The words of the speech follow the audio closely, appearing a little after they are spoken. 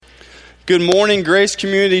Good morning, Grace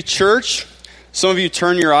Community Church. Some of you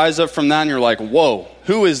turn your eyes up from that and you're like, whoa,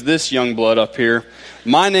 who is this young blood up here?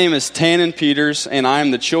 My name is TANNAN Peters, and I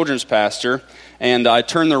am the children's pastor. And I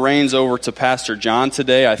turn the reins over to Pastor John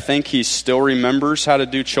today. I think he still remembers how to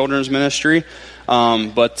do children's ministry.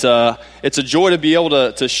 But it's a joy to be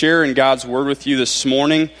able to share in God's Word with you this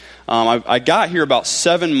morning. I got here about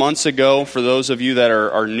 7 months ago, for those of you that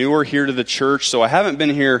are newer here to the church. So I haven't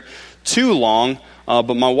been here too long.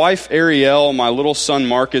 But my wife, Ariel, my little son,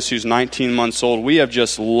 Marcus, who's 19 months old, we have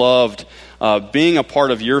just loved being a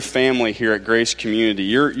part of your family here at Grace Community.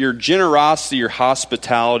 Your generosity, your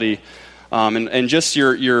hospitality, and just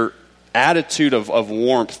your attitude of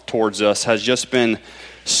warmth towards us has just been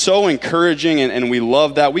so encouraging, and we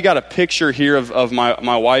love that. We got a picture here of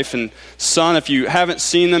my wife and son. If you haven't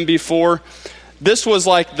seen them before, this was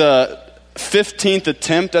like the 15th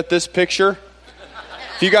attempt at this picture.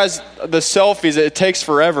 If you guys, the selfies, it takes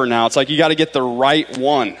forever now. It's like you got to get the right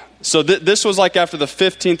one. So this was like after the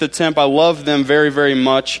 15th attempt. I love them very, very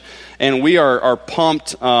much. And we are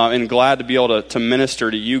pumped and glad to be able to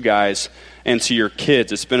minister to you guys and to your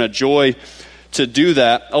kids. It's been a joy to do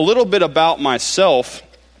that. A little bit about myself.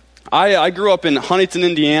 I grew up in Huntington,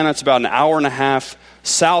 Indiana. It's about an hour and a half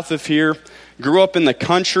south of here. Grew up in the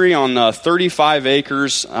country on 35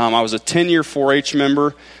 acres. I was a 10-year 4-H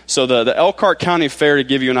member. So the Elkhart County Fair, to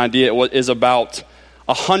give you an idea, is about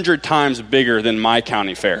 100 times bigger than my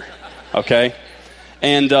county fair. Okay,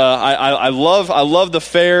 and I love the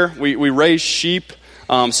fair. We raise sheep.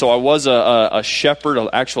 So I was a shepherd, an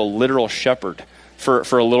actual literal shepherd,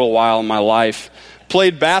 for a little while in my life.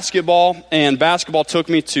 Played basketball, and basketball took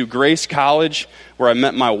me to Grace College, where I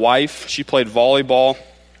met my wife. She played volleyball.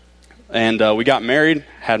 And we got married,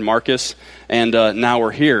 had Marcus, and now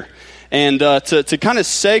we're here. And to kind of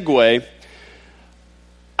segue,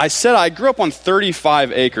 I said I grew up on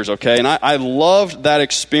 35 acres, okay? And I loved that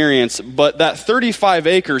experience, but that 35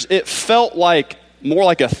 acres, it felt like more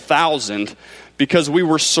like 1,000 because we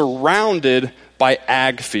were surrounded by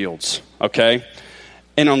ag fields, okay?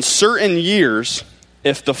 And on certain years,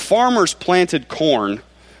 if the farmers planted corn,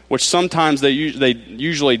 which sometimes they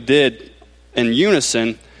usually did in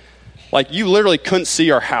unison, like, you literally couldn't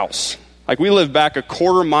see our house. Like, we lived back a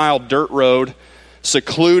quarter-mile dirt road,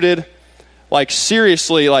 secluded. Like,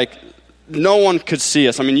 seriously, like, no one could see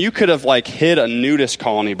us. I mean, you could have, like, hid a nudist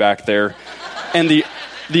colony back there. And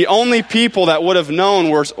the only people that would have known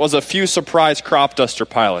was a few surprise crop duster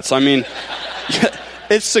pilots. I mean,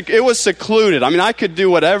 it was secluded. I mean, I could do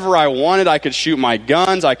whatever I wanted. I could shoot my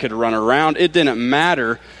guns. I could run around. It didn't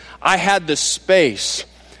matter. I had the space.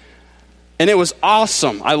 And it was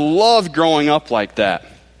awesome. I loved growing up like that.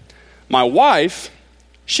 My wife,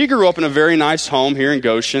 she grew up in a very nice home here in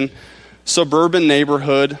Goshen, suburban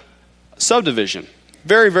neighborhood subdivision.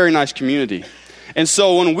 Very, very nice community. And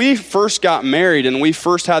so when we first got married and we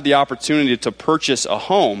first had the opportunity to purchase a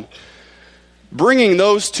home, bringing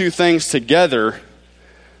those two things together,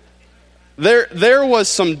 there was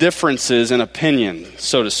some differences in opinion,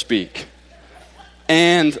 so to speak.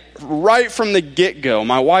 And right from the get-go,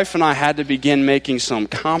 my wife and I had to begin making some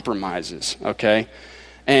compromises, okay?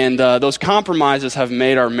 And those compromises have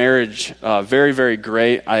made our marriage very, very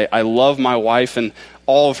great. I love my wife and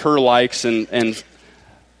all of her likes and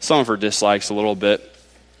some of her dislikes a little bit.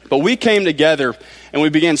 But we came together and we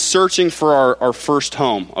began searching for our first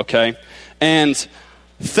home, okay? And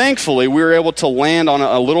thankfully, we were able to land on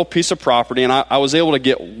a little piece of property, and I was able to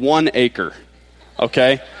get 1 acre,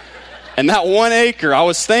 okay? And that 1 acre, I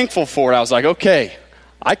was thankful for it. I was like, okay,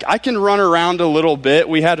 I can run around a little bit.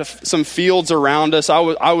 We had some fields around us.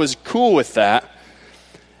 I was cool with that.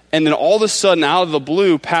 And then all of a sudden, out of the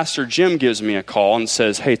blue, Pastor Jim gives me a call and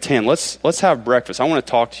says, hey, Tan, let's have breakfast. I want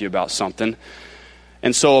to talk to you about something.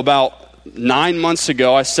 And so about 9 months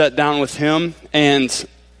ago, I sat down with him, and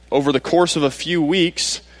over the course of a few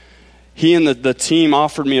weeks, he and the team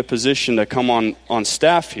offered me a position to come on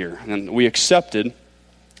staff here, and we accepted.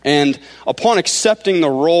 And upon accepting the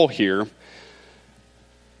role here,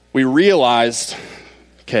 we realized,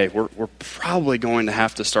 okay, we're probably going to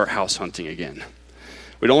have to start house hunting again.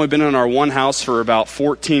 We'd only been in our one house for about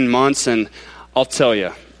 14 months, and I'll tell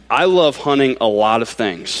you, I love hunting a lot of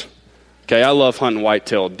things. Okay, I love hunting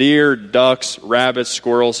white-tailed deer, ducks, rabbits,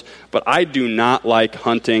 squirrels, but I do not like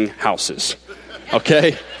hunting houses.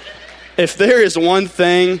 Okay? If there is one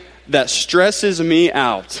thing that stresses me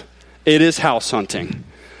out, it is house hunting.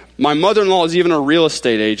 My mother-in-law is even a real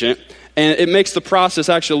estate agent, and it makes the process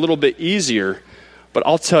actually a little bit easier. But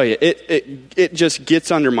I'll tell you, it just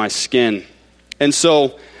gets under my skin. And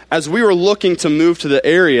so as we were looking to move to the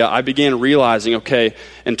area, I began realizing, okay,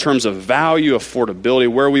 in terms of value,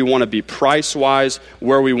 affordability, where we want to be price-wise,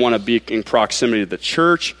 where we want to be in proximity to the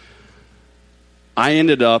church, I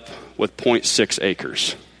ended up with 0.6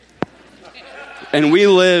 acres. And we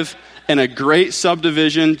live in a great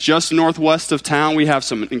subdivision just northwest of town. We have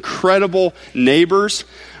some incredible neighbors,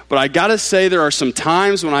 but I got to say there are some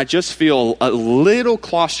times when I just feel a little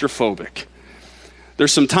claustrophobic.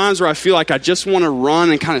 There's some times where I feel like I just want to run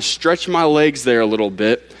and kind of stretch my legs there a little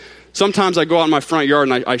bit. Sometimes I go out in my front yard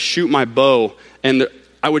and I shoot my bow, and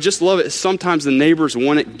I would just love it. Sometimes the neighbors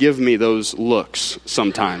wouldn't give me those looks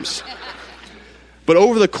sometimes. But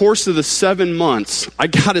over the course of the 7 months, I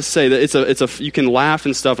got to say that you can laugh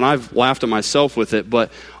and stuff, and I've laughed at myself with it,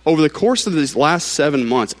 but over the course of these last 7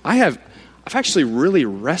 months, I've actually really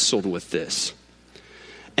wrestled with this.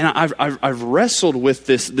 And I've wrestled with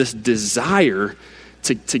this desire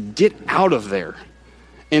to get out of there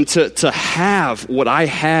and to have what I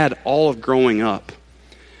had all of growing up.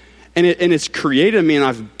 And it's created me, and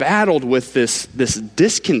I've battled with this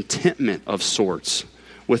discontentment of sorts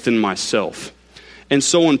within myself. And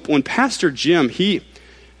so when Pastor Jim, he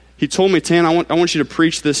told me, Tan, I want you to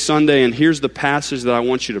preach this Sunday, and here's the passage that I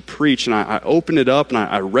want you to preach. And I opened it up, and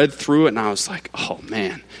I read through it, and I was like, oh,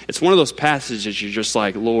 man. It's one of those passages you're just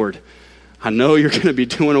like, Lord, I know you're going to be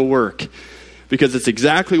doing a work, because it's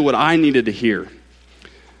exactly what I needed to hear.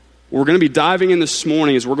 We're going to be diving in this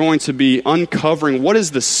morning as we're going to be uncovering what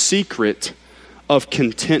is the secret of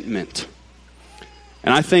contentment.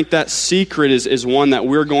 And I think that secret is one that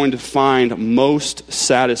we're going to find most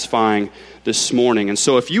satisfying this morning. And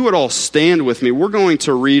so if you would all stand with me, we're going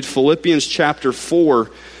to read Philippians chapter 4,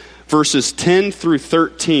 verses 10 through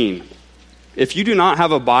 13. If you do not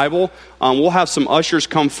have a Bible, we'll have some ushers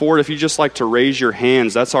come forward. If you just like to raise your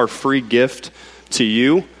hands, that's our free gift to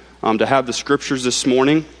you, to have the scriptures this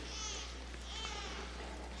morning.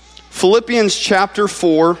 Philippians chapter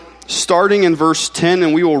 4, starting in verse 10,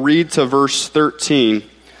 and we will read to verse 13.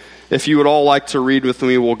 If you would all like to read with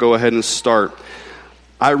me, we'll go ahead and start.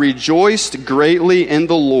 I rejoiced greatly in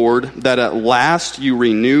the Lord that at last you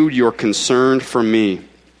renewed your concern for me.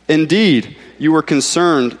 Indeed, you were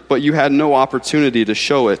concerned, but you had no opportunity to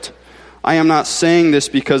show it. I am not saying this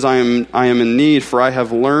because I am in need, for I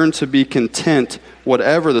have learned to be content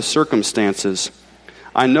whatever the circumstances.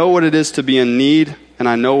 I know what it is to be in need, and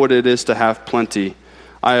I know what it is to have plenty.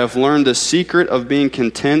 I have learned the secret of being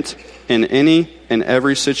content in any and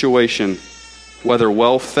every situation, whether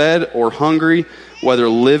well-fed or hungry, whether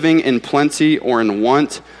living in plenty or in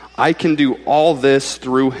want. I can do all this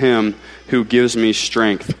through him who gives me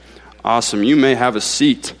strength. Awesome. You may have a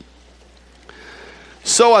seat.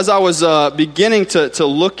 So as I was beginning to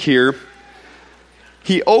look here,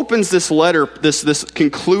 he opens this letter, this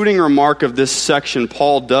concluding remark of this section,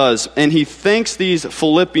 Paul does, and he thanks these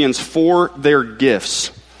Philippians for their gifts.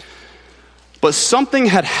 But something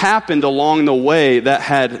had happened along the way that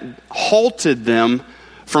had halted them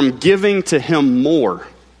from giving to him more.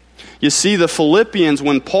 You see, the Philippians,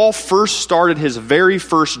 when Paul first started his very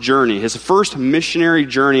first journey, his first missionary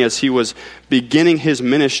journey as he was beginning his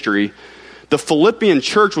ministry, the Philippian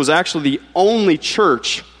church was actually the only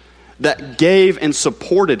church that gave and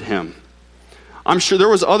supported him. I'm sure there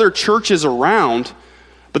was other churches around,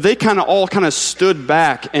 but they all stood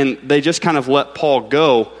back and they just kind of let Paul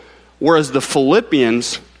go. Whereas the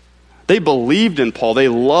Philippians, they believed in Paul, they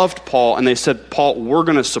loved Paul, and they said, Paul, we're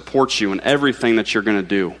going to support you in everything that you're going to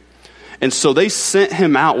do. And so they sent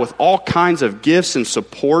him out with all kinds of gifts and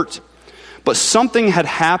support. But something had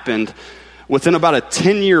happened within about a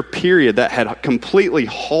 10-year period that had completely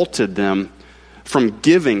halted them from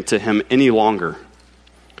giving to him any longer.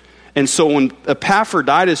 And so when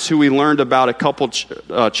Epaphroditus, who we learned about a couple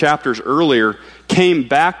chapters earlier, came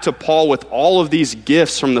back to Paul with all of these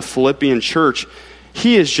gifts from the Philippian church,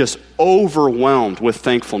 he is just overwhelmed with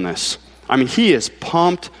thankfulness. I mean, he is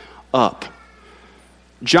pumped up.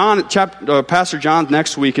 Pastor John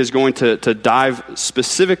next week is going to dive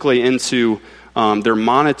specifically into their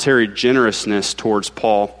monetary generousness towards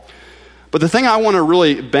Paul. But the thing I want to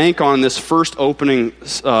really bank on in this first opening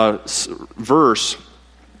verse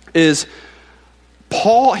is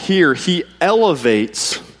Paul here, he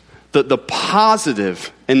elevates the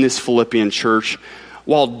positive in this Philippian church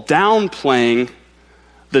while downplaying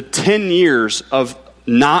the 10 years of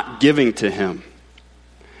not giving to him.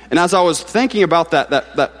 And as I was thinking about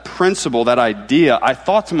that principle, that idea, I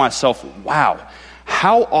thought to myself, wow,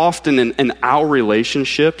 how often in our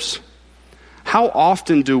relationships, how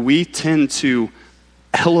often do we tend to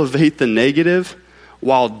elevate the negative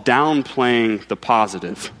while downplaying the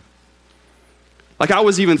positive? Like, I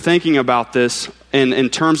was even thinking about this in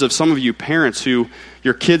terms of some of you parents who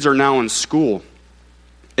your kids are now in school.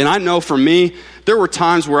 And I know for me, there were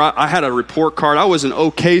times where I had a report card. I was an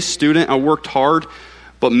okay student. I worked hard.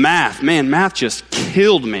 But math just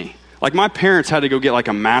killed me. Like, my parents had to go get like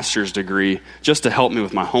a master's degree just to help me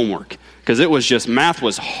with my homework. Because math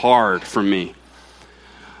was hard for me.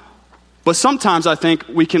 But sometimes I think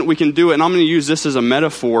we can do it, and I'm going to use this as a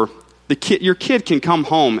metaphor. Your kid can come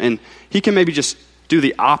home, and he can maybe just do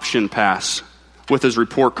the option pass with his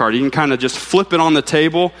report card. He can kind of just flip it on the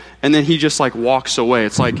table, and then he just like walks away.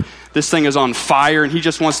 It's like this thing is on fire, and he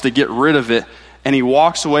just wants to get rid of it, and he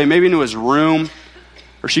walks away, maybe into his room,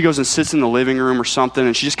 or she goes and sits in the living room or something,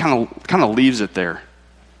 and she just kind of leaves it there.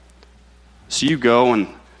 So you go and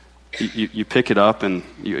you pick it up, and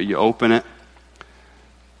you open it.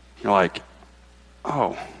 You're like,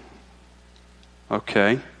 oh,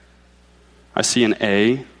 okay. I see an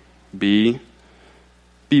A, B,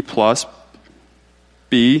 B plus,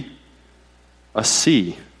 B, a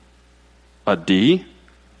C, a D.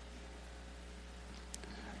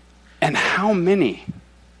 And how many?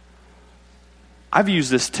 I've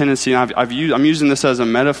used this tendency, and I'm using this as a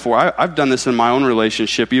metaphor. I've done this in my own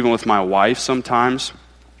relationship, even with my wife sometimes,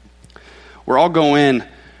 where I'll go in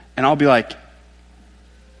and I'll be like,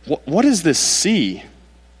 what is this C?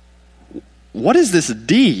 What is this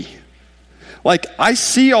D? Like, I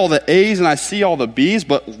see all the A's and I see all the B's,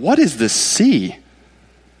 but what is this C?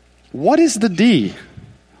 What is the D?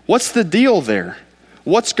 What's the deal there?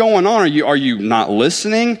 What's going on? Are you not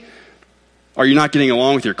listening? Are you not getting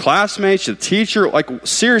along with your classmates, the teacher? Like,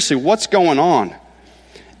 seriously, what's going on?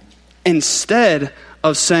 Instead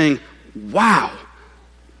of saying, wow,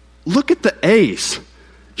 look at the A's.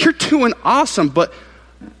 You're doing awesome, but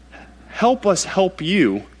help us help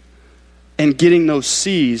you in getting those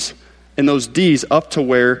C's and those D's up to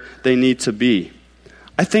where they need to be.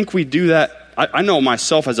 I think we do that. I know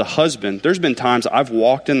myself as a husband, there's been times I've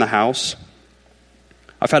walked in the house,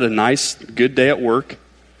 I've had a nice, good day at work,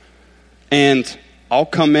 and I'll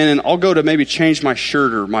come in and I'll go to maybe change my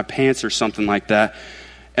shirt or my pants or something like that,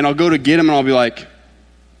 and I'll go to get them and I'll be like,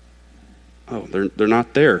 oh, they're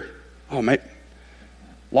not there. Oh, mate,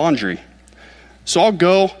 laundry. So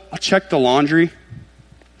I'll check the laundry.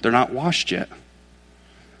 They're not washed yet.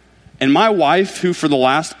 And my wife, who for the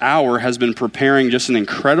last hour has been preparing just an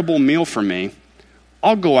incredible meal for me,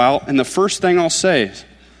 I'll go out and the first thing I'll say is,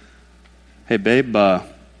 hey, babe,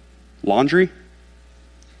 laundry?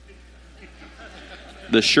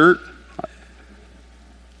 The shirt?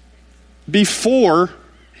 Before,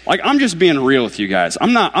 like, I'm just being real with you guys.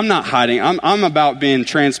 I'm not hiding. I'm about being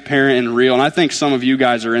transparent and real. And I think some of you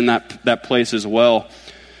guys are in that place as well,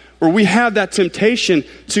 where we have that temptation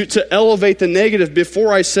to elevate the negative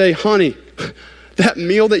before I say, honey, that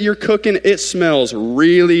meal that you're cooking, it smells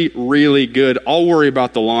really, really good. I'll worry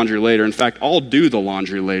about the laundry later. In fact, I'll do the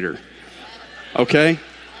laundry later. Okay?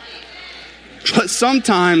 But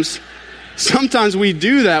sometimes we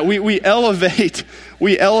do that. We elevate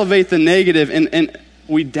the negative and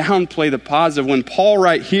we downplay the positive. When Paul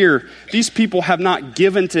right here, these people have not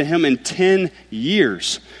given to him in 10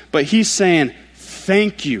 years. But he's saying,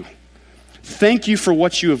 thank you. Thank you for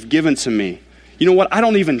what you have given to me. You know what? I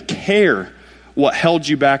don't even care what held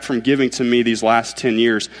you back from giving to me these last 10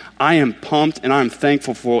 years. I am pumped and I'm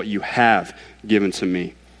thankful for what you have given to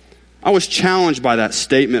me. I was challenged by that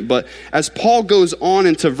statement, but as Paul goes on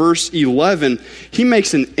into verse 11, he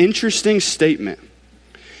makes an interesting statement.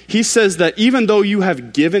 He says that even though you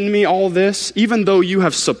have given me all this, even though you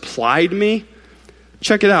have supplied me,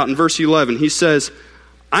 check it out in verse 11. He says,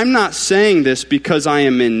 I'm not saying this because I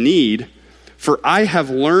am in need, for I have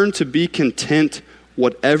learned to be content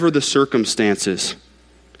whatever the circumstances.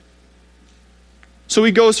 So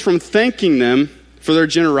he goes from thanking them for their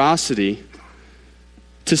generosity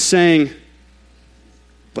to saying,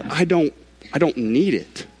 but I don't need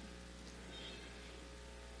it.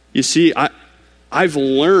 You see, I've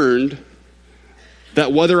learned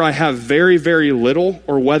that whether I have very, very little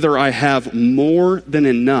or whether I have more than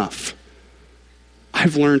enough,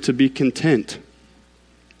 I've learned to be content.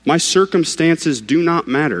 My circumstances do not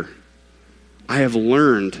matter. I have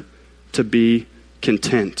learned to be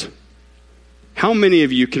content. How many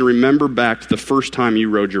of you can remember back to the first time you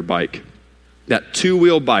rode your bike? That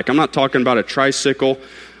two-wheel bike. I'm not talking about a tricycle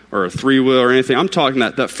or a three-wheel or anything. I'm talking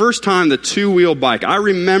that first time, the two-wheel bike. I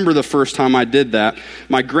remember the first time I did that.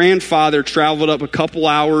 My grandfather traveled up a couple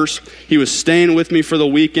hours. He was staying with me for the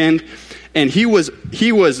weekend. And he was,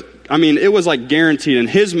 I mean, it was like guaranteed. In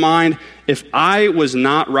his mind, if I was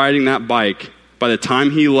not riding that bike by the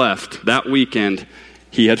time he left that weekend,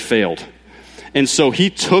 he had failed. And so he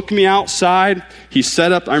took me outside. He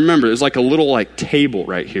set up, I remember, it was like a little like table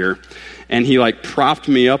right here. And he like propped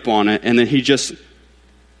me up on it. And then he just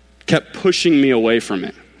kept pushing me away from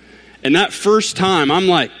it. And that first time, I'm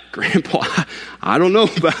like, Grandpa, I don't know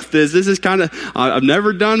about this. This is kind of, I've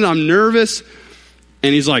never done it. I'm nervous.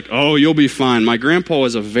 And he's like, oh, you'll be fine. My grandpa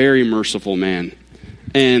was a very merciful man.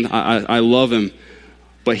 And I love him.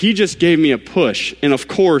 But he just gave me a push. And of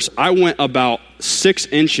course, I went about 6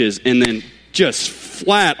 inches and then just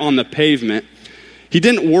flat on the pavement. He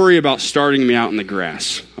didn't worry about starting me out in the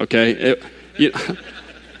grass, okay?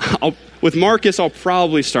 With Marcus, I'll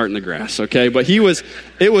probably start in the grass, okay? But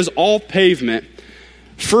it was all pavement.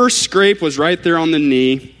 First scrape was right there on the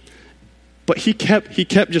knee. But he kept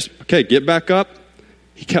just, okay, get back up.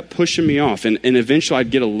 He kept pushing me off. And eventually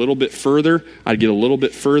I'd get a little bit further.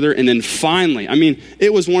 And then finally, I mean,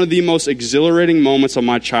 it was one of the most exhilarating moments of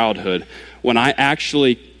my childhood when I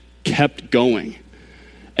actually kept going.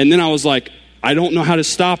 And then I was like, I don't know how to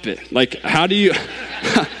stop it. Like, how do you...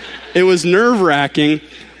 It was nerve-wracking,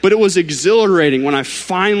 but it was exhilarating when I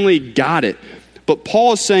finally got it. But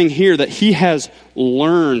Paul is saying here that he has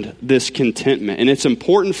learned this contentment. And it's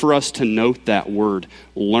important for us to note that word,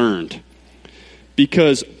 learned.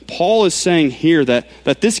 Because Paul is saying here that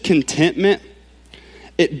this contentment,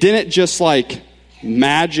 it didn't just like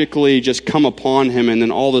magically just come upon him and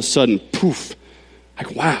then all of a sudden, poof,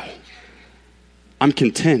 like, wow, I'm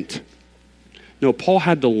content. No, Paul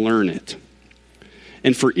had to learn it.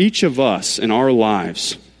 And for each of us in our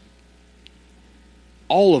lives,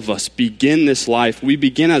 all of us begin this life. We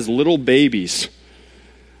begin as little babies,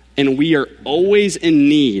 and we are always in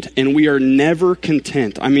need, and we are never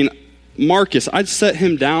content. I mean, Marcus, I'd set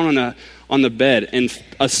him down on the bed, and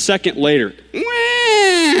a second later,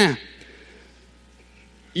 wah!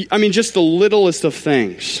 I mean, just the littlest of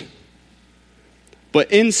things. But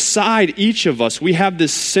inside each of us, we have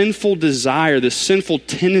this sinful desire, this sinful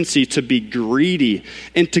tendency to be greedy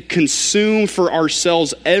and to consume for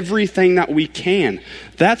ourselves everything that we can.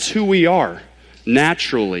 That's who we are,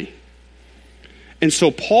 naturally. And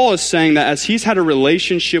so Paul is saying that as he's had a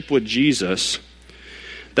relationship with Jesus,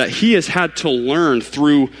 that he has had to learn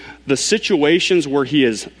through the situations where he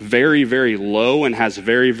is very, very low and has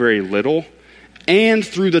very, very little, and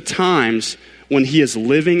through the times when he is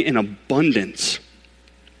living in abundance.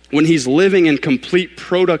 When he's living in complete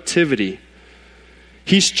productivity.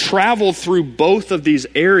 He's traveled through both of these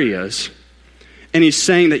areas, and he's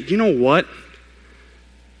saying that, you know what?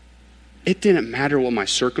 It didn't matter what my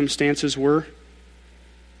circumstances were.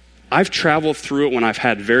 I've traveled through it when I've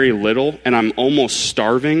had very little and I'm almost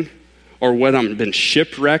starving, or whether I've been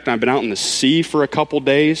shipwrecked and I've been out in the sea for a couple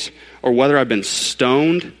days, or whether I've been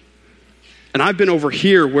stoned. And I've been over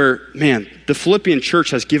here where, man, the Philippian church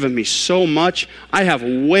has given me so much. I have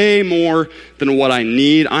way more than what I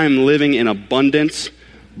need. I am living in abundance.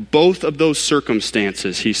 Both of those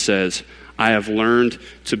circumstances, he says, I have learned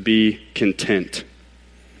to be content.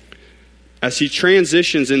 As he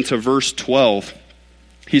transitions into verse 12,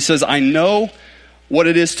 he says, I know what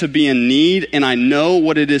it is to be in need, and I know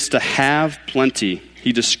what it is to have plenty.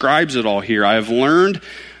 He describes it all here. I have learned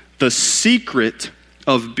the secret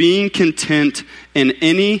of being content in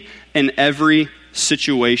any and every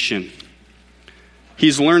situation.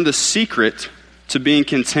 He's learned the secret to being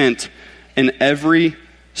content in every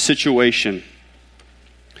situation.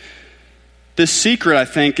 This secret, I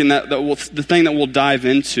think, and the thing that we'll dive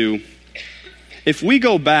into, if we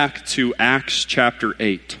go back to Acts chapter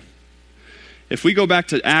 8,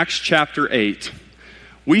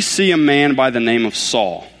 we see a man by the name of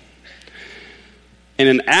Saul. And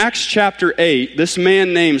in Acts chapter 8, this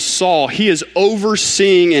man named Saul, he is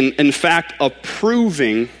overseeing and, in fact,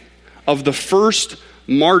 approving of the first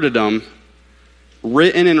martyrdom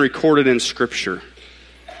written and recorded in Scripture.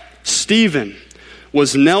 Stephen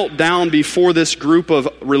was knelt down before this group of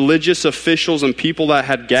religious officials and people that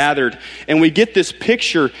had gathered. And we get this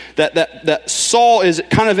picture that Saul is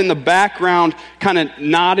kind of in the background, kind of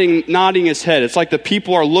nodding his head. It's like the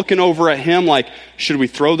people are looking over at him like, should we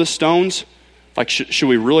throw the stones? Like, should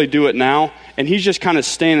we really do it now? And he's just kind of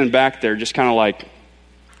standing back there, just kind of like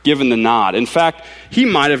giving the nod. In fact, he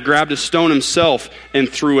might have grabbed a stone himself and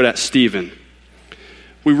threw it at Stephen.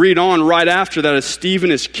 We read on right after that as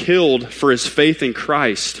Stephen is killed for his faith in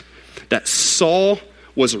Christ, that Saul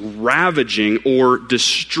was ravaging or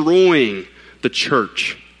destroying the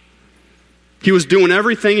church. He was doing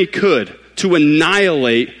everything he could to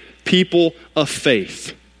annihilate people of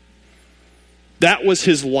faith. That was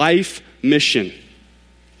his life mission.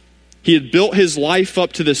 He had built his life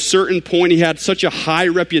up to this certain point. He had such a high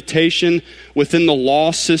reputation within the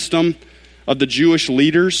law system of the Jewish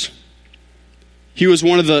leaders. He was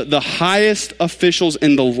one of the highest officials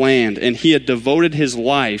in the land, and he had devoted his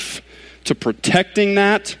life to protecting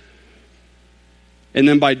that, and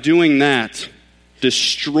then by doing that,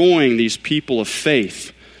 destroying these people of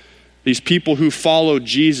faith, these people who followed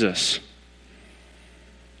Jesus.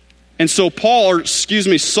 And so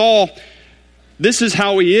Saul, this is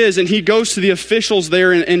how he is, and he goes to the officials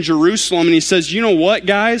there in Jerusalem, and he says, you know what,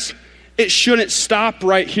 guys? It shouldn't stop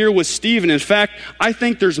right here with Stephen. In fact, I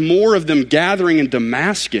think there's more of them gathering in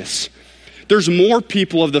Damascus. There's more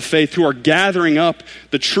people of the faith who are gathering up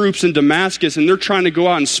the troops in Damascus, and they're trying to go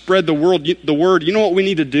out and spread the word. You know what we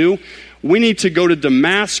need to do? We need to go to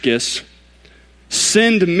Damascus,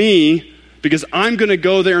 send me, because I'm going to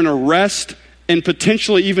go there and arrest and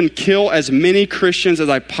potentially even kill as many Christians as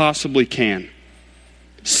I possibly can.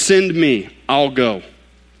 Send me, I'll go.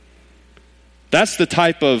 That's the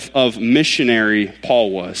type of missionary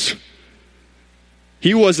Paul was.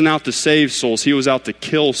 He wasn't out to save souls, he was out to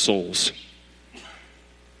kill souls.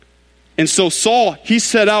 And so Saul, he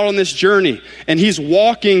set out on this journey, and he's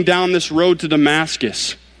walking down this road to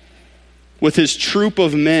Damascus with his troop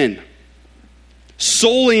of men,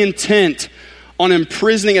 solely intent on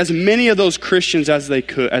imprisoning as many of those Christians as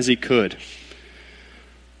he could.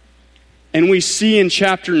 And we see in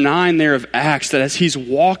chapter 9 there of Acts that as he's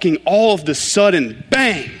walking, all of the sudden,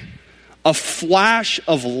 bang, a flash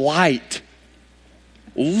of light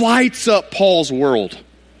lights up Saul's world.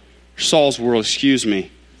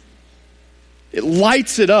 It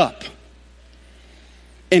lights it up.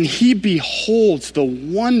 And he beholds the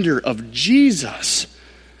wonder of Jesus.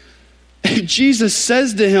 And Jesus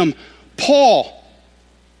says to him, Paul,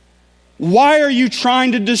 why are you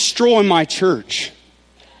trying to destroy my church?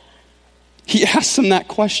 He asks him that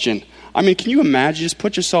question. I mean, can you imagine? Just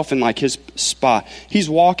put yourself in like his spot. He's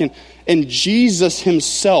walking, and Jesus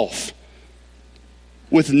himself,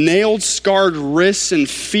 with nailed, scarred wrists and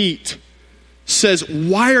feet, says,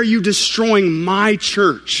 why are you destroying my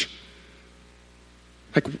church?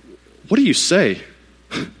 Like, what do you say?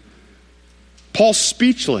 Paul's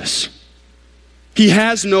speechless. He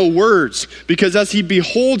has no words, because as he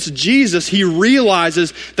beholds Jesus, he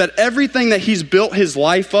realizes that everything that he's built his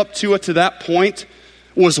life up to that point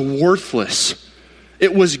was worthless.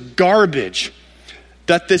 It was garbage.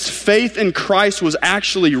 That this faith in Christ was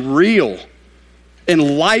actually real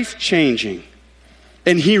and life-changing.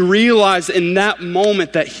 And he realized in that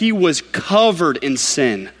moment that he was covered in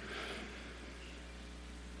sin.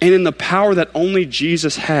 And in the power that only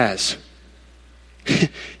Jesus has,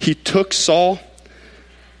 he took Saul,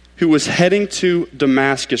 who was heading to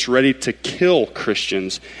Damascus ready to kill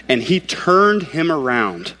Christians, and he turned him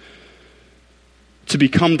around to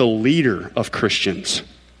become the leader of Christians.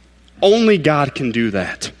 Only God can do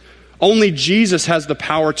that. Only Jesus has the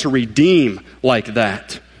power to redeem like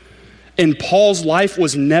that. And Paul's life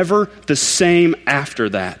was never the same after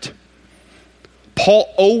that.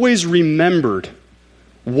 Paul always remembered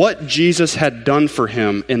what Jesus had done for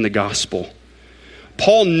him in the gospel.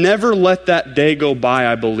 Paul never let that day go by,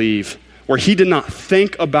 I believe, where he did not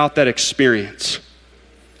think about that experience.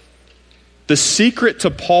 The secret to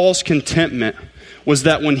Paul's contentment was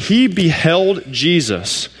that when he beheld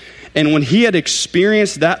Jesus, and when he had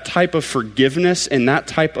experienced that type of forgiveness and that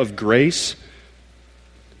type of grace,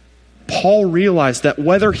 Paul realized that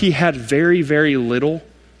whether he had very, very little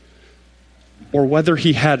or whether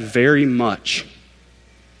he had very much,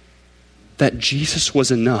 that Jesus was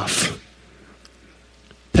enough.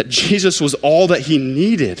 That Jesus was all that he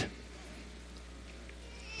needed.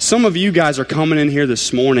 Some of you guys are coming in here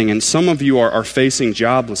this morning, and some of you are facing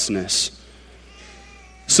joblessness.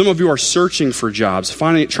 Some of you are searching for jobs,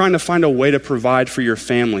 trying to find a way to provide for your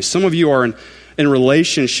family. Some of you are in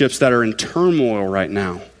relationships that are in turmoil right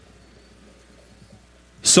now.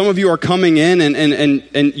 Some of you are coming in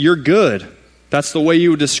and you're good. That's the way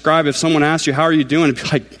you would describe if someone asked you, how are you doing? It'd be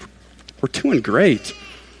like, we're doing great.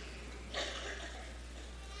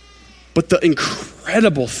 But the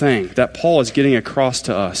incredible thing that Paul is getting across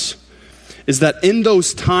to us is that in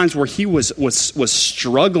those times where he was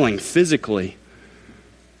struggling physically,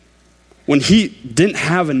 when he didn't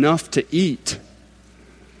have enough to eat,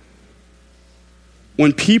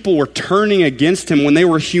 when people were turning against him, when they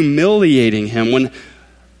were humiliating him,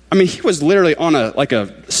 he was literally on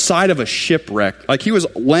a side of a shipwreck. Like he was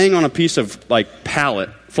laying on a piece of pallet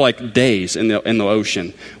for days in the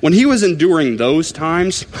ocean. When he was enduring those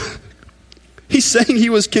times, he's saying he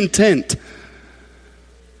was content.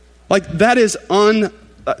 That is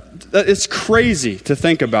it's crazy to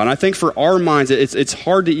think about. And I think for our minds, it's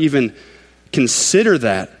hard to even consider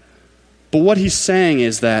that. But what he's saying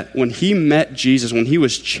is that when he met Jesus, when he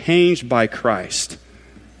was changed by Christ,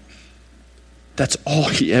 that's all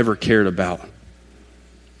he ever cared about.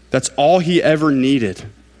 That's all he ever needed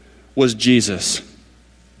was Jesus.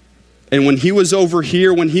 And when he was over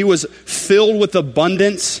here, when he was filled with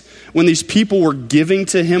abundance, when these people were giving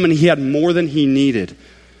to him and he had more than he needed,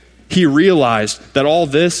 he realized that all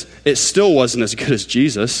this, it still wasn't as good as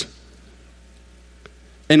Jesus.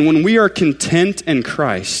 And when we are content in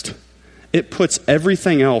Christ, it puts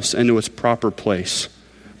everything else into its proper place,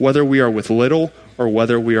 whether we are with little or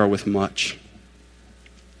whether we are with much.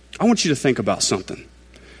 I want you to think about something.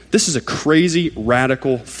 This is a crazy,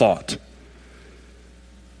 radical thought.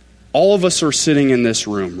 All of us are sitting in this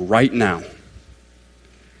room right now.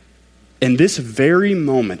 In this very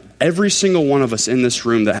moment, every single one of us in this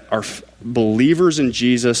room that are believers in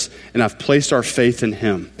Jesus and have placed our faith in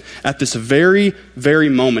him, at this very, very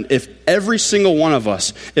moment, if every single one of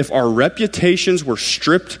us, if our reputations were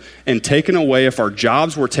stripped and taken away, if our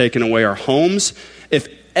jobs were taken away, our homes, if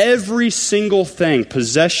every single thing,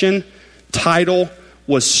 possession, title,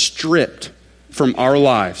 was stripped from our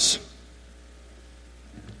lives,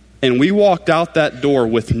 and we walked out that door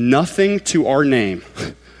with nothing to our name,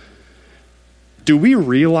 do we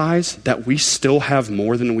realize that we still have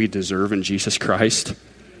more than we deserve in Jesus Christ?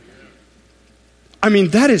 I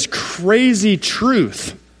mean, that is crazy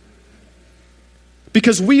truth.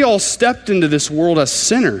 Because we all stepped into this world as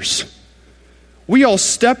sinners. We all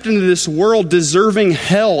stepped into this world deserving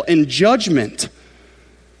hell and judgment.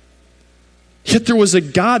 Yet there was a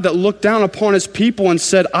God that looked down upon his people and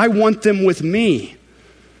said, I want them with me.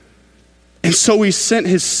 And so he sent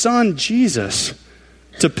his son, Jesus,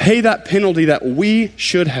 to pay that penalty that we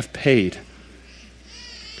should have paid.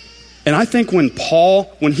 And I think when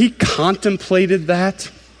Paul, when he contemplated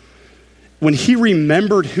that, when he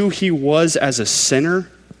remembered who he was as a sinner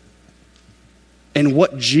and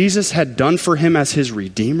what Jesus had done for him as his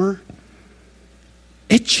Redeemer,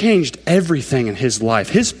 it changed everything in his life.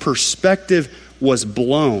 His perspective was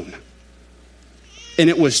blown and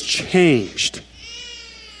it was changed.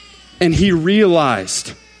 And he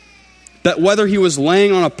realized that whether he was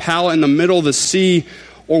laying on a pallet in the middle of the sea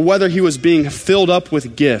or whether he was being filled up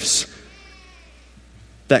with gifts,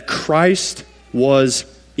 that Christ was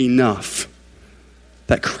enough.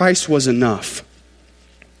 That Christ was enough.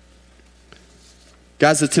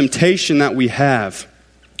 Guys, the temptation that we have,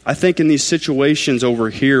 I think in these situations over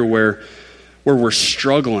here where we're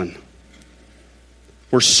struggling,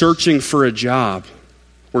 we're searching for a job,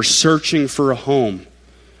 we're searching for a home,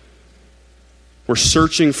 we're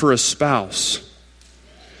searching for a spouse.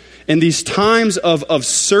 In these times of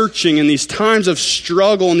searching, in these times of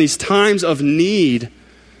struggle, in these times of need,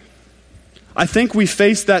 I think we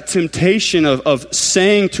face that temptation of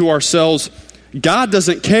saying to ourselves, God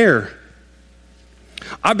doesn't care.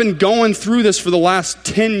 I've been going through this for the last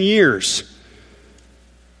 10 years.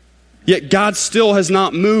 Yet God still has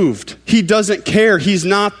not moved. He doesn't care. He's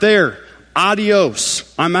not there.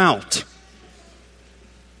 Adios. I'm out.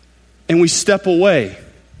 And we step away.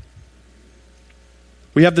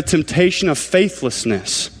 We have the temptation of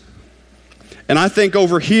faithlessness. And I think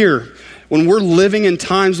over here, when we're living in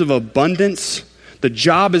times of abundance, the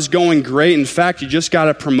job is going great. In fact, you just got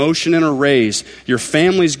a promotion and a raise. Your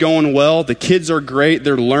family's going well. The kids are great.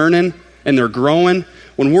 They're learning and they're growing.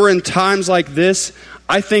 When we're in times like this,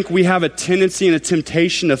 I think we have a tendency and a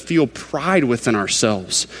temptation to feel pride within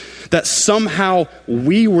ourselves. That somehow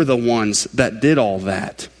we were the ones that did all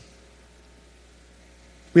that.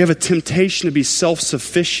 We have a temptation to be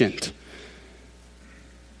self-sufficient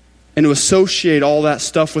and to associate all that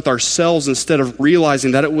stuff with ourselves instead of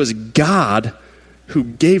realizing that it was God who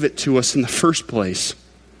gave it to us in the first place.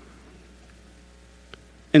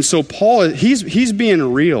 And so Paul, he's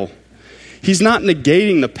being real. He's not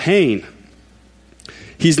negating the pain.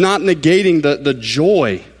 He's not negating the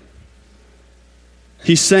joy.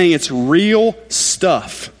 He's saying it's real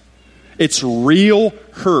stuff. It's real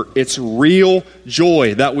hurt. It's real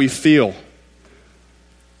joy that we feel.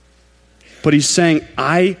 But he's saying,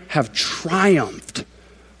 I have triumphed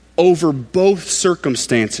over both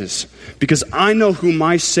circumstances because I know who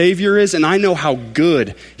my Savior is and I know how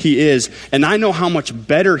good he is and I know how much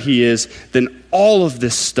better he is than all of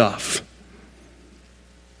this stuff.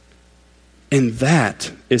 And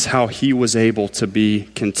that is how he was able to be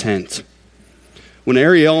content. When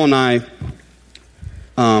Ariel and I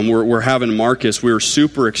were having Marcus, we were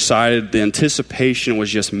super excited. The anticipation was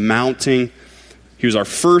just mounting. He was our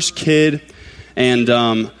first kid. And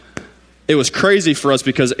it was crazy for us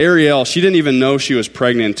because Ariel, she didn't even know she was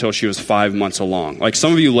pregnant until she was 5 months along. Like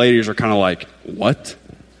some of you ladies are kind of like, what?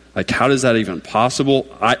 Like how is that even possible?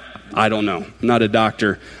 I don't know. I'm not a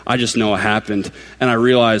doctor. I just know it happened. And I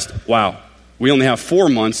realized, wow, we only have 4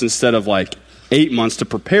 months instead of like 8 months to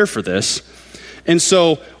prepare for this. And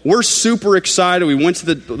so we're super excited. We went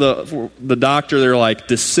to the doctor. They're like,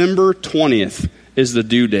 December 20th is the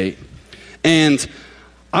due date. And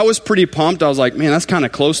I was pretty pumped. I was like, man, that's kind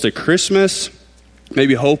of close to Christmas.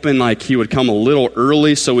 Maybe hoping like he would come a little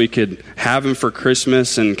early so we could have him for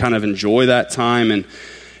Christmas and kind of enjoy that time.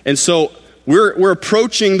 And so we're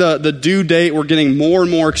approaching the due date. We're getting more and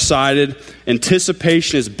more excited.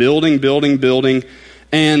 Anticipation is building.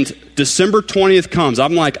 And December 20th comes.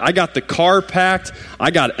 I'm like, I got the car packed.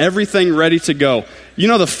 I got everything ready to go. You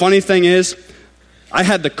know, the funny thing is, I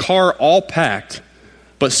had the car all packed,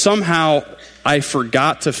 but somehow I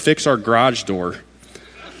forgot to fix our garage door.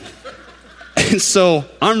 And so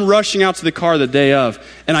I'm rushing out to the car the day of,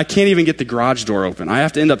 and I can't even get the garage door open. I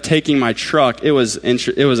have to end up taking my truck. It was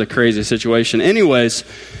a crazy situation. Anyways,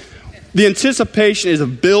 the anticipation is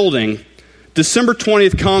building. December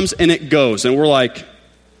 20th comes, and it goes. And we're like,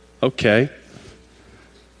 okay.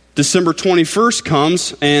 December 21st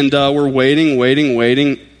comes, and we're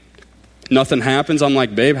waiting. Nothing happens. I'm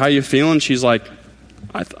like, babe, how you feeling? She's like,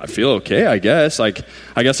 I feel okay, I guess. Like,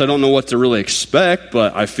 I guess I don't know what to really expect,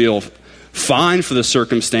 but I feel fine for the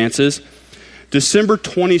circumstances. December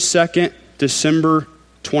 22nd, December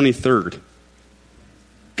 23rd.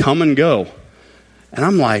 Come and go. And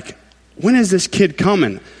I'm like, when is this kid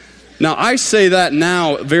coming? Now, I say that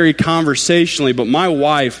now very conversationally, but my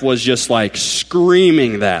wife was just like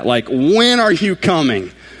screaming that. Like, when are you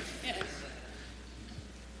coming?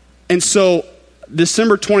 And so,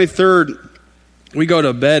 December 23rd, we go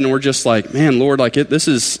to bed and we're just like, man, Lord, like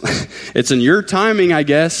it's in your timing, I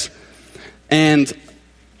guess. And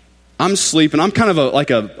I'm sleeping. I'm kind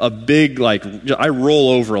of a big, like, I roll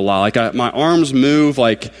over a lot. Like my arms move.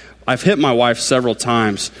 Like I've hit my wife several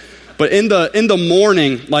times. But in the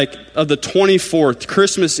morning, like of the 24th,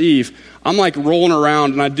 Christmas Eve, I'm like rolling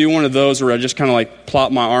around and I do one of those where I just kind of like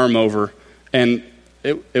plop my arm over, and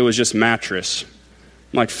it was just mattress.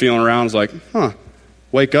 I'm like feeling around. I was like,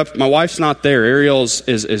 wake up. My wife's not there. Ariel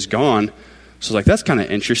is gone. So I was like, that's kind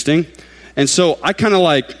of interesting. And so I kind of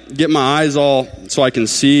like get my eyes all so I can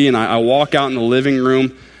see, and I walk out in the living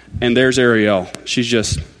room, and there's Ariel. She's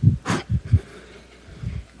just,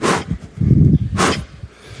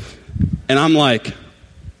 and I'm like,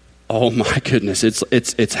 oh my goodness,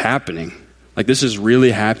 it's happening. Like, this is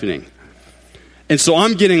really happening. And so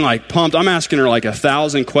I'm getting like pumped. I'm asking her like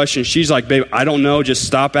 1,000 questions. She's like, babe, I don't know. Just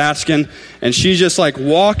stop asking. And she's just like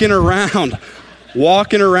walking around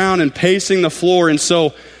and pacing the floor. And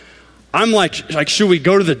so I'm like, should we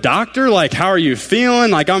go to the doctor? Like, how are you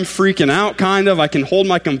feeling? Like, I'm freaking out kind of. I can hold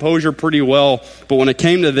my composure pretty well. But when it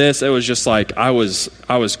came to this, it was just like, I was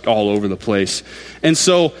all over the place. And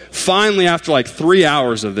so finally, after like 3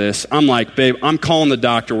 hours of this, I'm like, babe, I'm calling the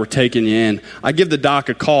doctor. We're taking you in. I give the doc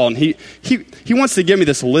a call, and he wants to give me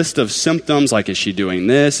this list of symptoms. Like, is she doing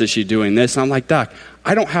this? Is she doing this? And I'm like, doc,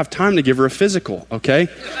 I don't have time to give her a physical, okay?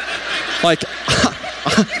 Like,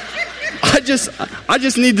 I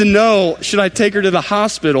just need to know, should I take her to the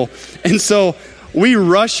hospital? And so I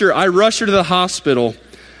rush her to the hospital,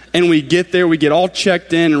 and we get there, we get all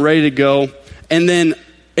checked in and ready to go. And then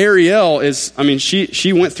Ariel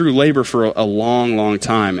she went through labor for a long, long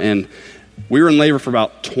time. And we were in labor for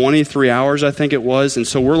about 23 hours, I think it was. And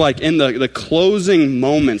so we're like in the closing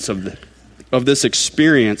moments of this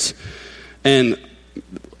experience. And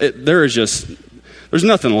there's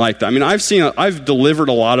nothing like that. I mean, I've delivered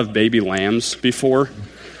a lot of baby lambs before,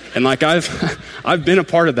 and like I've been a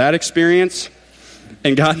part of that experience,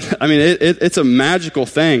 and God, I mean, it's a magical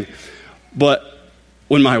thing. But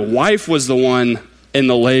when my wife was the one in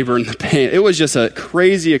the labor and the pain, it was just a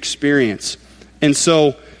crazy experience. And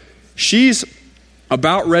so she's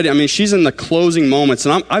about ready. I mean, she's in the closing moments,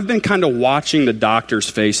 and I've been kind of watching the doctors'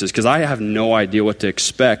 faces because I have no idea what to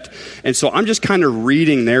expect. And so I'm just kind of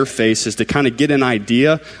reading their faces to kind of get an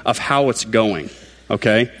idea of how it's going,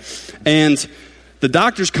 okay? And the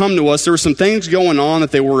doctors come to us. There were some things going on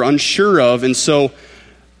that they were unsure of, and so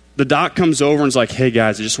the doc comes over and is like, hey,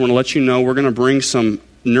 guys, I just want to let you know we're going to bring some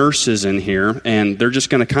nurses in here, and they're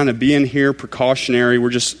just going to kind of be in here precautionary.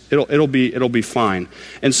 It'll be fine.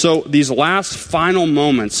 And so these last final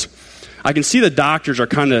moments, I can see the doctors are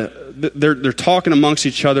kind of they're talking amongst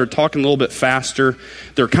each other, talking a little bit faster.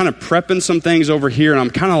 They're kind of prepping some things over here, and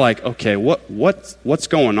I'm kind of like, okay, what's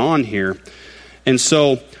going on here? And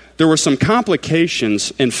so there were some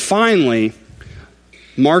complications, and finally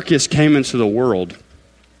Marcus came into the world,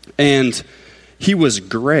 and he was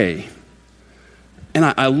gray. And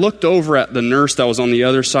I looked over at the nurse that was on the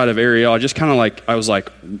other side of Ariel. I was like,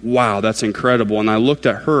 wow, that's incredible. And I looked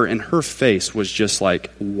at her, and her face was just like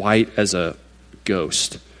white as a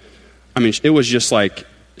ghost. it was just like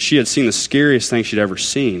she had seen the scariest thing she'd ever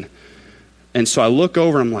seen. And so I look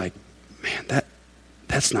over and I'm like, man,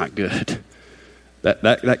 that's not good.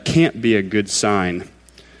 That can't be a good sign.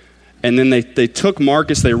 And then they took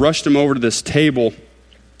Marcus, they rushed him over to this table,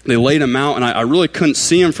 they laid him out, and I really couldn't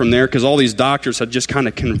see him from there because all these doctors had just kind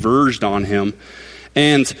of converged on him.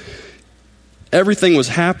 And everything was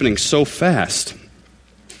happening so fast.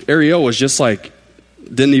 Ariel was just like,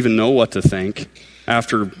 didn't even know what to think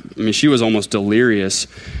after, she was almost delirious.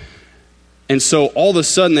 And so all of a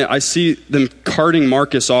sudden, I see them carting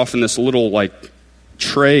Marcus off in this little like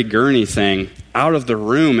tray gurney thing out of the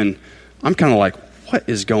room, and I'm kind of like, what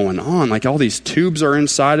is going on? Like all these tubes are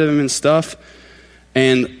inside of him and stuff.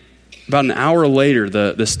 And about an hour later,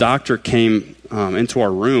 this doctor came into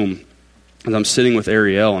our room as I'm sitting with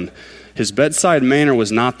Ariel, and his bedside manner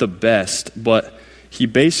was not the best, but he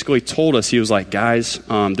basically told us, he was like, guys,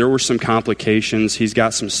 there were some complications. He's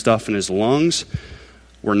got some stuff in his lungs.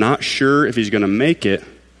 We're not sure if he's going to make it,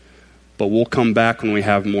 but we'll come back when we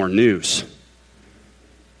have more news.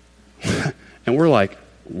 And we're like,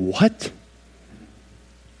 what?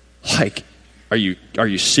 Like, are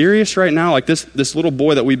you serious right now? Like this little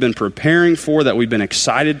boy that we've been preparing for, that we've been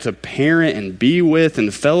excited to parent and be with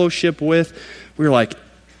and fellowship with, we were like,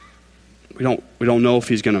 we don't know if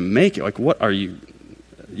he's going to make it. Like, what are you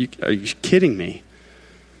kidding me?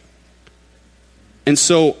 And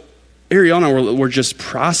so Ariel and I were just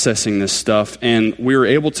processing this stuff, and we were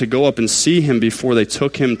able to go up and see him before they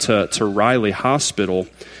took him to Riley Hospital.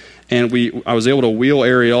 And I was able to wheel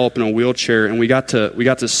Ariel up in a wheelchair, and we got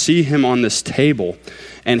to see him on this table.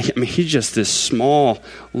 And he's just this small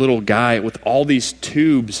little guy with all these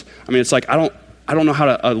tubes. It's like I don't know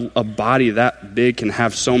how a body that big can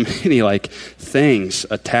have so many like things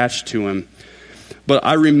attached to him. But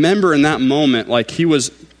I remember in that moment, like he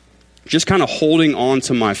was just kind of holding on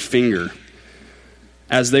to my finger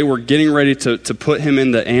as they were getting ready to put him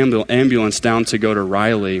in the ambulance down to go to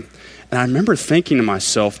Riley. And I remember thinking to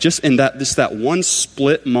myself, just in that one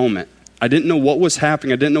split moment, I didn't know what was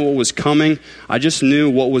happening. I didn't know what was coming. I just knew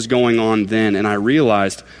what was going on then. And I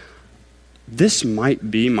realized this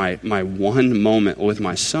might be my one moment with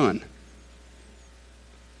my son.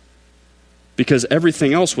 Because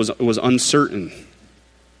everything else was uncertain.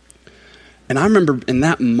 And I remember in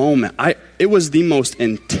that moment, it was the most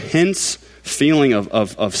intense feeling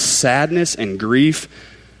of sadness and grief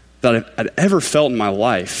that I'd ever felt in my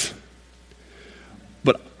life.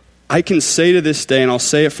 But I can say to this day, and I'll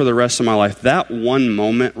say it for the rest of my life, that one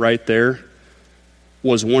moment right there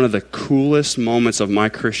was one of the coolest moments of my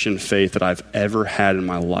Christian faith that I've ever had in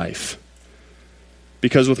my life.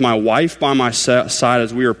 Because with my wife by my side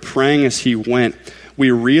as we were praying as he went, we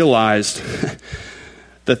realized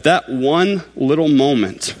that one little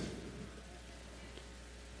moment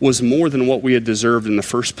was more than what we had deserved in the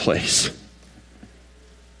first place.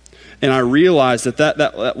 And I realized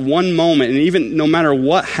that one moment, and even no matter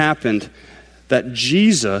what happened, that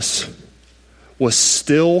Jesus was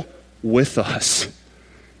still with us.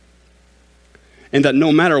 And that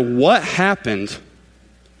no matter what happened,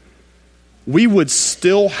 we would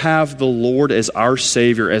still have the Lord as our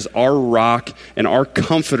Savior, as our rock and our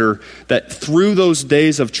comforter, that through those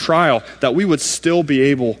days of trial, that we would still be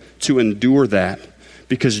able to endure that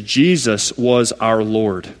because Jesus was our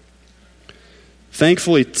Lord.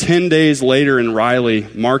 Thankfully, 10 days later in Riley,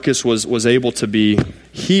 Marcus was able to be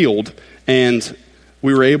healed, and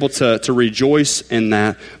we were able to rejoice in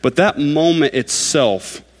that. But that moment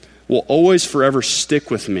itself will always forever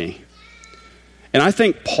stick with me. And I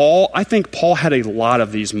think Paul had a lot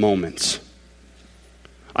of these moments.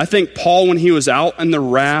 I think Paul, when he was out in the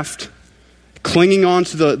raft, clinging on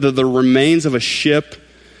to the remains of a ship,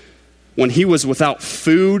 when he was without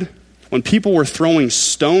food, when people were throwing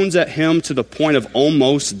stones at him to the point of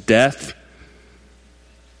almost death,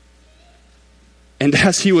 and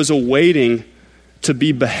as he was awaiting to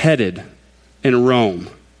be beheaded in Rome,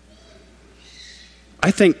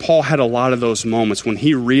 I think Paul had a lot of those moments when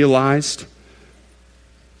he realized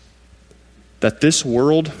that this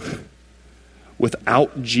world,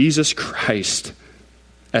 without Jesus Christ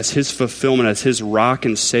as his fulfillment, as his rock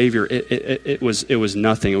and Savior, it was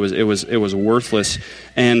nothing. It was worthless.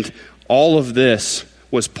 And all of this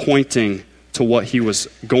was pointing to what he was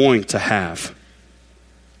going to have.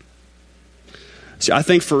 See, I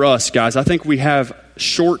think for us, guys, I think we have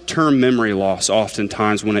short-term memory loss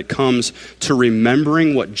oftentimes when it comes to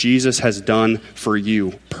remembering what Jesus has done for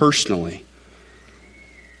you personally.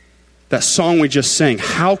 That song we just sang,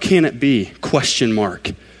 how can it be? ?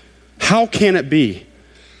 How can it be?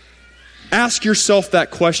 Ask yourself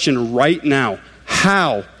that question right now.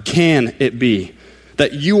 How can it be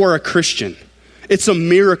that you are a Christian. It's a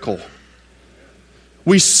miracle.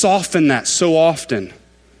 We soften that so often.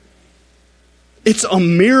 It's a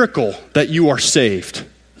miracle that you are saved.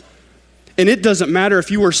 And it doesn't matter if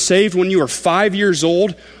you were saved when you were 5 years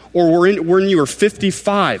old or when you were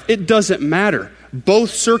 55. It doesn't matter. Both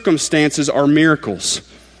circumstances are miracles.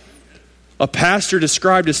 A pastor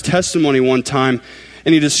described his testimony one time,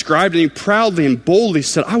 and he described it, and he proudly and boldly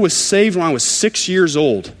said, I was saved when I was 6 years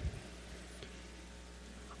old.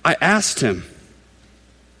 I asked him,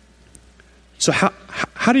 so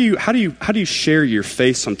how do you share your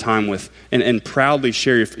faith sometime with and proudly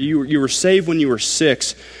share you were saved when you were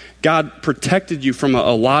 6. God protected you from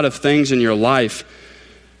a lot of things in your life.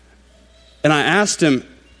 And I asked him,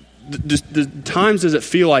 the times does it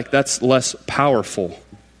feel like that's less powerful?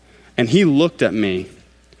 And he looked at me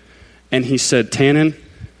and he said, Tannan,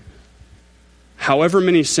 however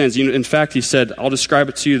many sins, in fact, he said, I'll describe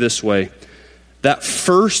it to you this way. That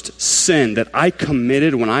first sin that I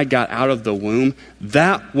committed when I got out of the womb,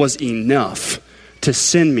 that was enough to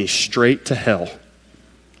send me straight to hell.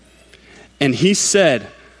 And he said,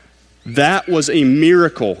 that was a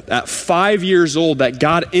miracle. At 5 years old, that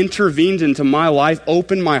God intervened into my life,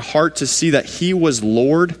 opened my heart to see that he was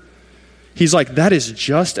Lord. He's like, that is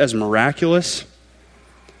just as miraculous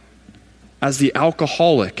as the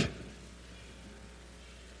alcoholic.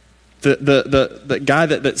 The guy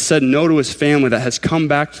that said no to his family, that has come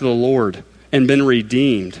back to the Lord and been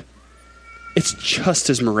redeemed. It's just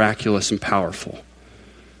as miraculous and powerful.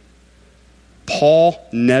 Paul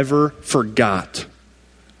never forgot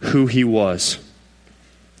who he was.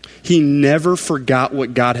 He never forgot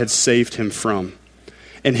what God had saved him from.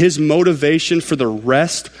 And his motivation for the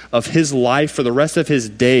rest of his life, for the rest of his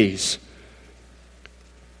days,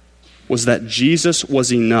 was that Jesus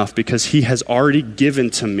was enough because he has already given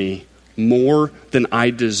to me more than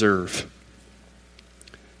I deserve.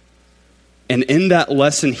 And in that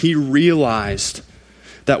lesson, he realized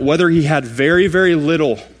that whether he had very, very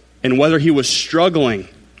little and whether he was struggling,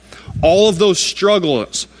 all of those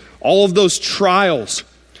struggles, all of those trials,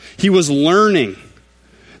 he was learning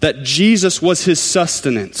that Jesus was his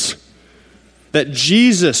sustenance, that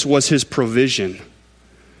Jesus was his provision,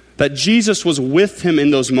 that Jesus was with him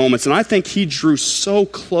in those moments. And I think he drew so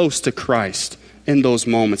close to Christ in those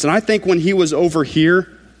moments. And I think when he was over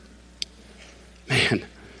here, man,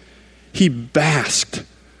 he basked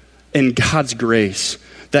in God's grace,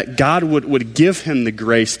 that God would give him the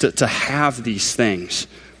grace to have these things.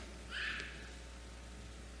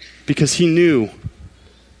 Because he knew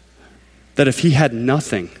that if he had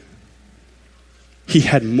nothing, he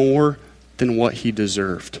had more than what he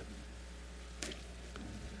deserved.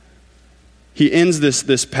 He ends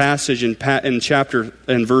this passage in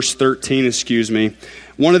verse 13,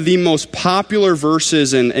 one of the most popular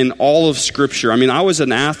verses in all of Scripture. I mean, I was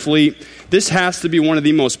an athlete. This has to be one of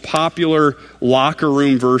the most popular locker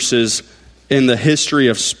room verses in the history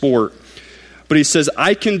of sport. But he says,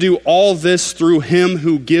 I can do all this through him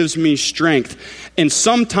who gives me strength. And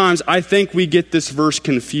sometimes I think we get this verse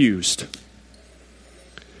confused.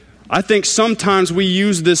 I think sometimes we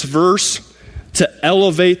use this verse to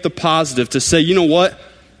elevate the positive, to say, you know what?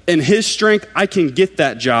 In his strength, I can get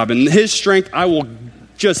that job. In his strength, I will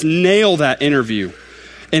just nail that interview.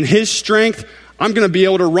 In his strength, I'm going to be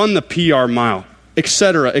able to run the PR mile,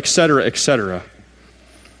 etc., etc., etc.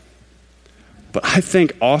 But I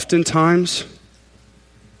think oftentimes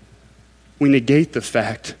we negate the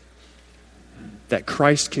fact that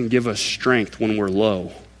Christ can give us strength when we're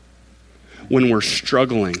low, when we're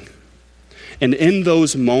struggling. And in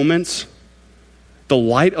those moments, the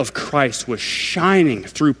light of Christ was shining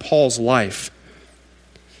through Paul's life.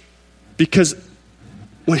 Because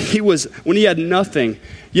when he had nothing,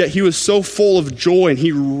 yet he was so full of joy and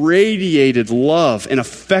he radiated love and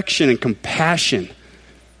affection and compassion.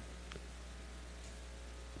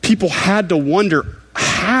 People had to wonder,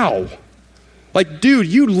 how? Like, dude,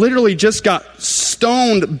 you literally just got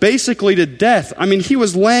stoned basically to death. I mean, he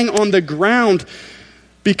was laying on the ground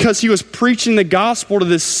because he was preaching the gospel to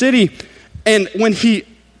this city. And when he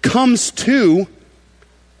comes to,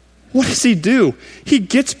 what does he do? He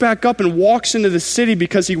gets back up and walks into the city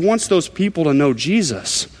because he wants those people to know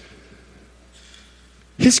Jesus.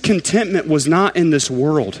 His contentment was not in this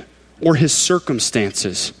world or his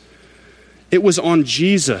circumstances. It was on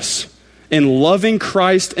Jesus and loving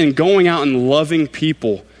Christ and going out and loving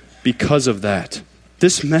people because of that.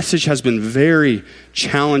 This message has been very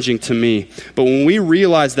challenging to me. But when we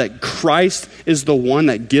realize that Christ is the one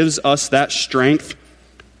that gives us that strength,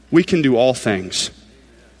 we can do all things.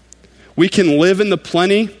 We can live in the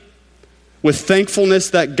plenty, with thankfulness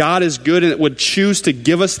that God is good and would choose to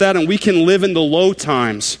give us that, and we can live in the low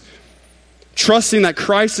times, trusting that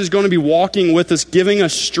Christ is going to be walking with us, giving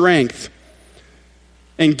us strength,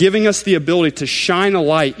 and giving us the ability to shine a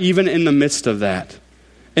light even in the midst of that,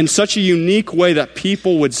 in such a unique way that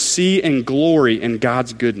people would see and glory in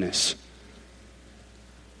God's goodness.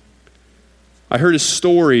 I heard a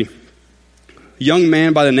story, a young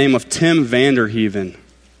man by the name of Tim Vanderheeven.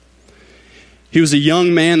 He was a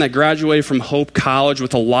young man that graduated from Hope College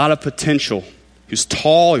with a lot of potential. He was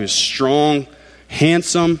tall, he was strong,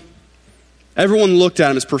 handsome. Everyone looked at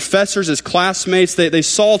him. His professors, his classmates, they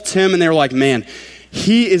saw Tim and they were like, man,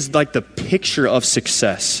 he is like the picture of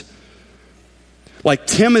success. Like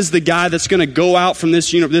Tim is the guy that's going to go out from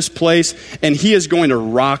this place and he is going to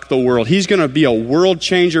rock the world. He's going to be a world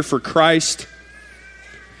changer for Christ.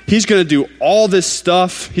 He's going to do all this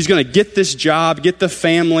stuff. He's going to get this job, get the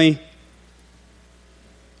family.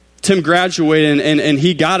 Tim graduated and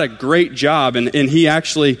he got a great job and he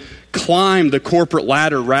actually climbed the corporate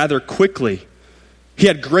ladder rather quickly. He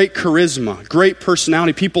had great charisma, great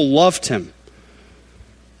personality. People loved him.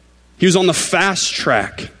 He was on the fast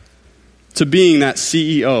track to being that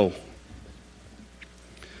CEO.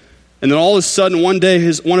 And then all of a sudden, one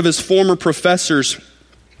day, one of his former professors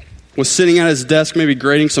was sitting at his desk, maybe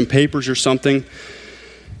grading some papers or something,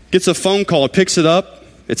 gets a phone call, picks it up.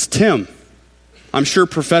 It's Tim. I'm sure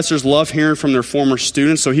professors love hearing from their former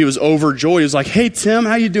students, so he was overjoyed. He was like, hey, Tim,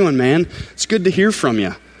 how you doing, man? It's good to hear from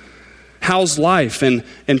you. How's life? And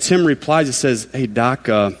Tim replies, he says, hey, Doc,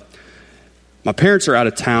 my parents are out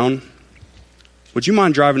of town. Would you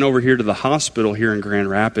mind driving over here to the hospital here in Grand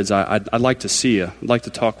Rapids? I'd like to see you. I'd like to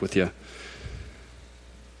talk with you.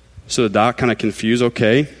 So the doc, kind of confused,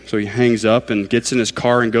 okay. So he hangs up and gets in his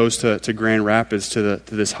car and goes to Grand Rapids to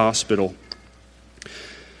this hospital.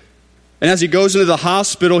 And as he goes into the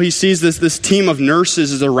hospital, he sees this team of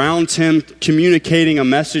nurses is around him, communicating a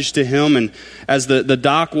message to him. And as the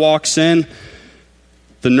doc walks in,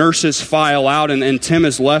 the nurses file out, and Tim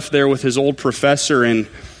is left there with his old professor. And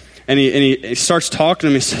he starts talking to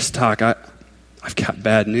him. He says, Doc, I've got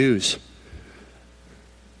bad news.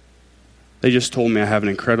 They just told me I have an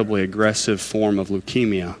incredibly aggressive form of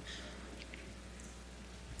leukemia.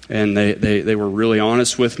 And they were really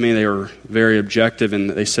honest with me. They were very objective, and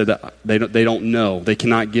they said that they don't know. They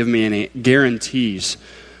cannot give me any guarantees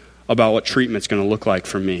about what treatment's going to look like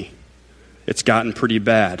for me. It's gotten pretty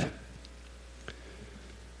bad.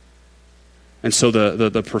 And so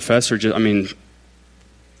the professor just,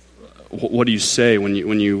 what do you say when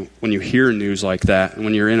you hear news like that, and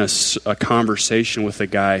when you're in a conversation with a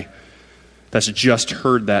guy that's just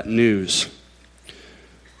heard that news?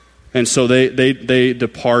 And so they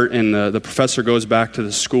depart, and the professor goes back to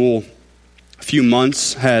the school. A few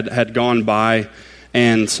months had gone by,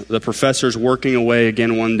 and the professor's working away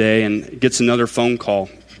again one day and gets another phone call,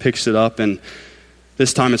 picks it up, and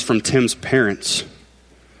this time it's from Tim's parents.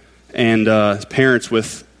 And his parents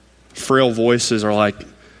with frail voices are like,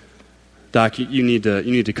 Doc, you need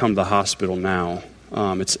to come to the hospital now.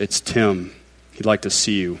 It's Tim. He'd like to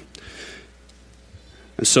see you.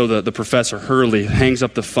 And so the professor hurriedly hangs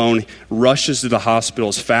up the phone, rushes to the hospital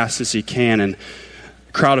as fast as he can, and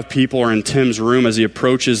a crowd of people are in Tim's room as he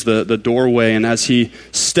approaches the doorway. And as he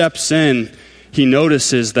steps in, he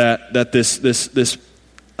notices that this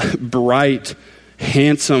bright,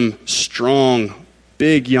 handsome, strong,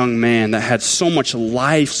 big young man that had so much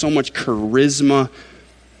life, so much charisma,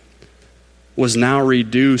 was now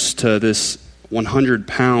reduced to this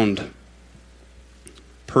 100-pound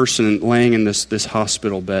person laying in this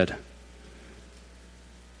hospital bed.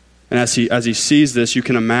 And as he sees this, you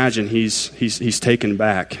can imagine he's taken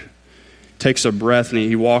back. Takes a breath, and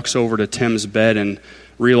he walks over to Tim's bed and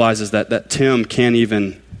realizes that Tim can't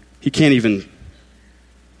even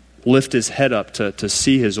lift his head up to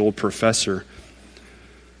see his old professor.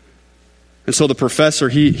 And so the professor,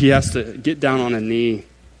 he has to get down on a knee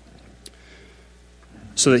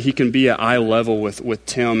so that he can be at eye level with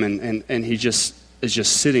Tim, and he just is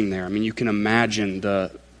just sitting there. You can imagine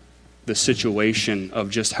the situation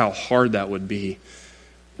of just how hard that would be.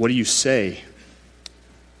 What do you say?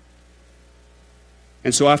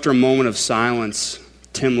 And so after a moment of silence,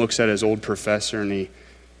 Tim looks at his old professor and he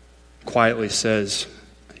quietly says,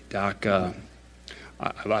 Doc,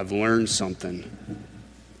 I've learned something.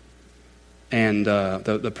 And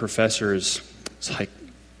the professor is like,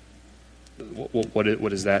 what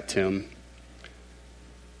is that, Tim?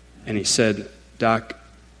 And he said, Doc,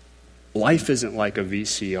 life isn't like a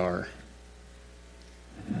VCR.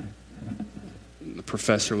 The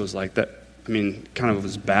professor was like that, kind of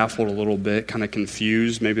was baffled a little bit, kind of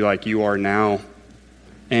confused, maybe like you are now.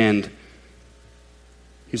 And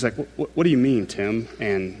He's like, what do you mean, Tim?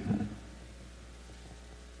 And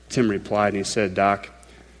Tim replied, and he said, Doc,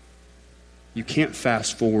 you can't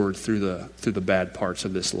fast forward through the bad parts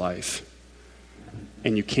of this life,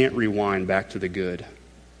 and you can't rewind back to the good.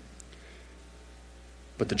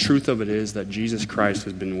 But the truth of it is that Jesus Christ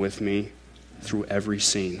has been with me through every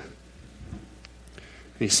scene.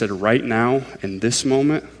 And he said, right now, in this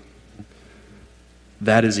moment,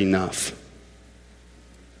 that is enough.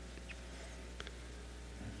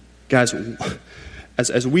 Guys,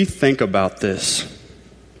 as we think about this,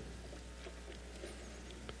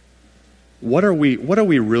 what are we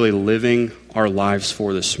really living our lives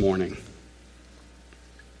for this morning?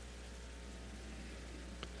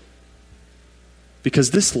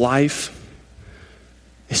 Because this life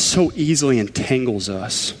is so easily entangles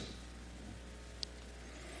us.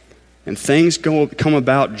 And things come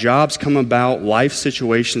about, jobs come about, life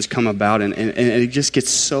situations come about, and it just gets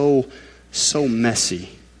so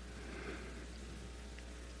messy.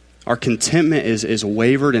 Our contentment is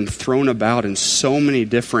wavered and thrown about in so many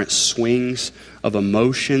different swings of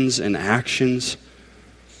emotions and actions.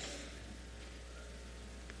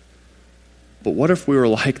 But what if we were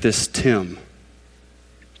like this Tim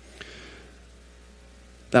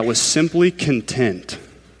that was simply content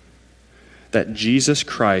that Jesus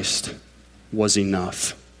Christ was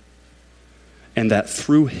enough, and that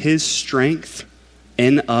through his strength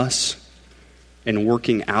in us and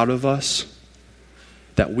working out of us,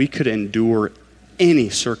 that we could endure any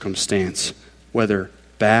circumstance, whether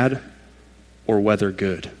bad or whether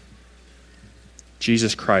good.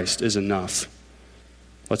 Jesus Christ is enough.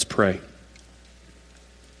 Let's pray.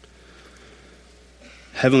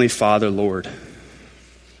 Heavenly Father, Lord,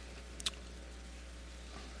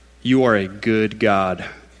 you are a good God.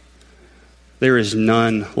 There is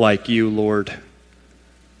none like you, Lord.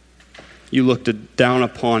 You looked down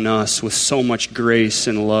upon us with so much grace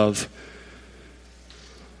and love.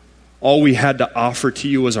 All we had to offer to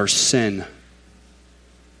you was our sin.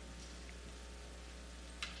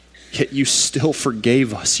 Yet you still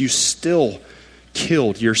forgave us. You still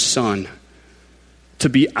killed your Son to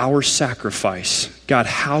be our sacrifice. God,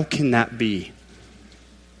 how can that be?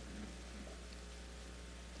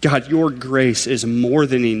 God, your grace is more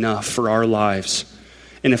than enough for our lives.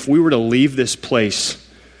 And if we were to leave this place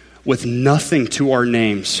with nothing to our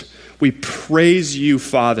names, we praise you,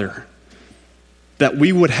 Father, that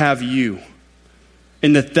we would have you,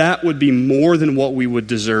 and that would be more than what we would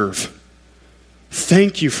deserve.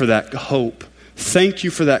 Thank you for that hope. Thank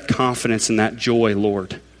you for that confidence and that joy,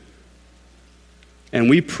 Lord. And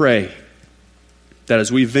we pray that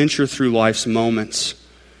as we venture through life's moments,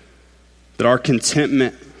 that our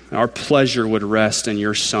contentment, our pleasure would rest in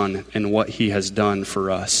your Son and what he has done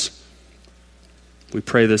for us. We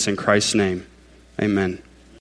pray this in Christ's name. Amen.